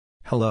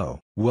Hello,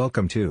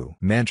 welcome to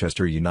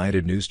Manchester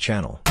United News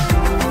Channel.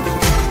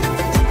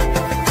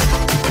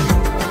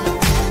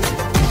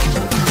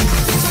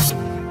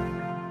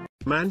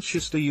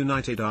 Manchester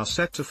United are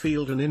set to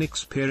field an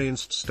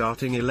inexperienced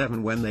starting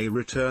 11 when they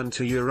return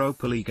to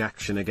Europa League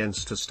action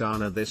against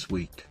Astana this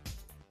week.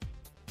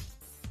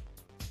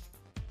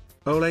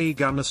 Ole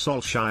Gunnar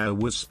Solskjaer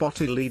was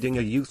spotted leading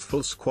a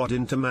youthful squad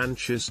into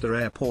Manchester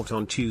Airport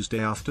on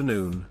Tuesday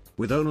afternoon,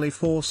 with only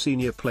 4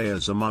 senior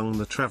players among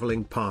the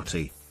travelling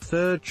party.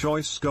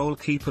 Third-choice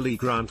goalkeeper Lee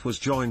Grant was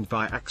joined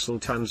by Axel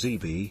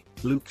Tuanzebe,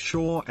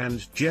 Shaw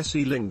and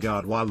Jesse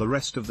Lingard, while the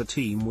rest of the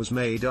team was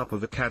made up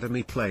of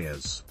academy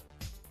players.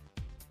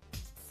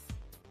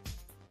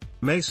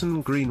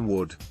 Mason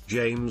Greenwood,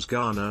 James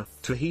Garner,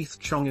 Tahith,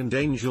 Chong and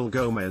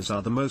Gomes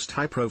are the most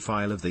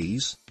high-profile of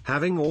these,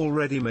 having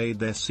already made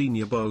their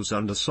senior bows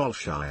under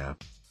Solskjaer.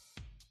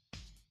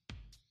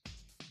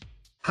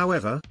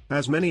 However,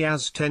 as many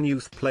as 10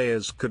 youth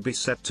players could be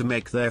set to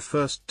make their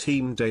first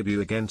team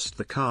debut against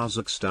the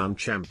Kazakstan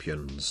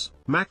champions.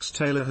 Max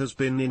Taylor has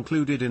been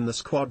included in the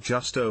squad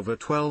just over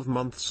 12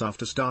 months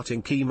after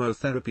starting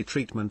chemotherapy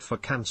treatment for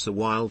cancer,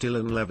 while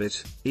Dylan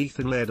Levitt,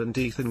 Laird and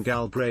Ethan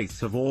Galbraith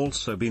have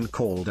also been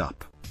called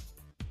up.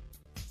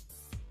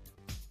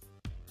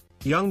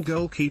 Young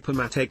goalkeeper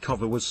Matej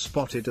Kovar was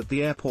spotted at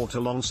the airport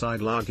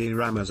alongside Largie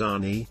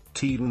Ramazani,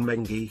 Teden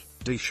Mengi,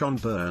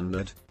 DiShon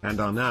Bernard, and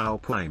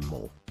Arnau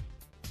Puigmal.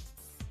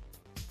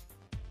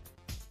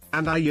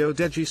 And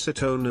Ayodeji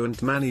Sotona and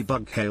Manny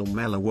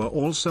Bughail-Mellor were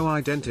also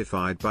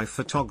identified by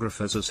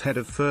photographers as head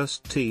of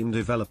first team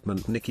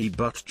development. Nicky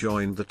Butt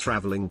joined the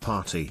travelling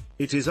party.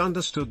 It is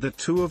understood that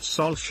 2 of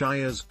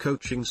Solskjaer's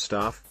coaching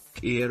staff,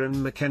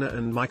 Kieran McKenna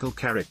and Michael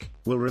Carrick,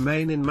 will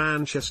remain in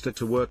Manchester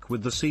to work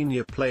with the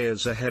senior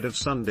players ahead of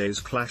Sunday's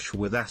clash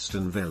with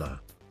Aston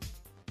Villa.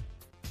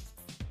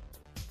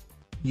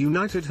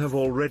 United have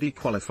already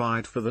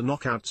qualified for the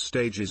knockout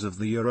stages of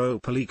the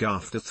Europa League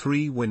after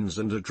 3 wins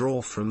and a draw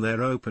from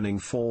their opening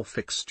 4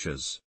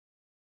 fixtures.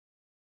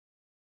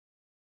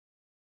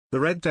 The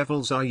Red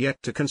Devils are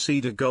yet to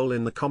concede a goal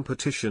in the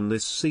competition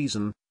this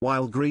season,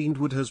 while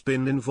Greenwood has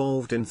been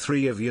involved in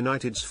 3 of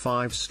United's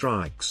 5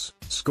 strikes,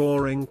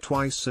 scoring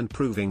twice and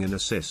proving an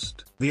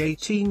assist. The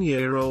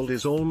 18-year-old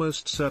is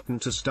almost certain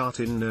to start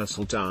in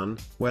Nur-Sultan,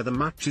 where the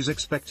match is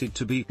expected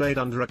to be played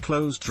under a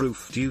closed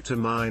roof due to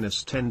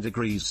 -10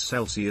 degrees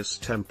Celsius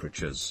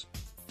temperatures.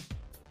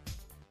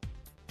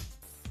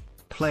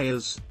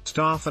 Players,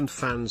 staff and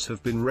fans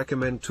have been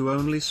recommended to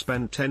only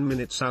spend 10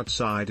 minutes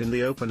outside in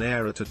the open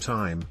air at a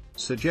time,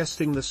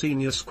 suggesting the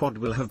senior squad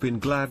will have been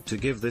glad to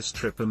give this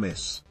trip a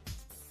miss.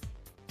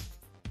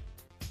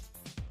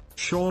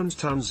 Shaw and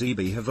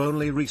Tuanzebe have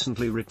only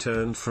recently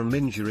returned from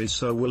injury,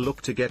 so will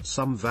look to get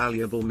some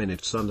valuable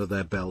minutes under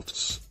their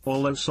belts,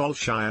 although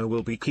Solskjaer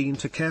will be keen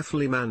to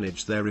carefully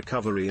manage their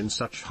recovery in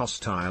such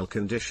hostile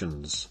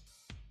conditions.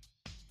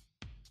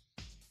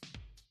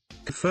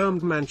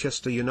 Confirmed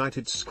Manchester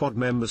United squad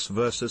members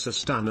versus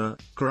Astana: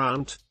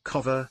 Grant,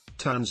 Kovar,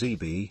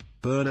 Tuanzebe,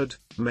 Bernard,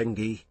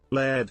 Mengi,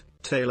 Laird,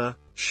 Taylor,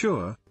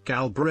 Shaw,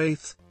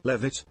 Galbraith,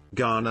 Levitt,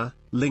 Garner,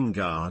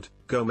 Lingard,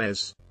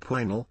 Gomes,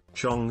 Puigmal,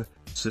 Chong,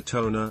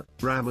 Sotona,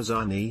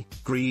 Ramazani,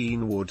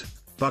 Greenwood,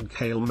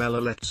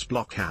 Bughail-Mellor. Let's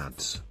block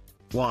ads.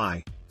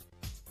 Why?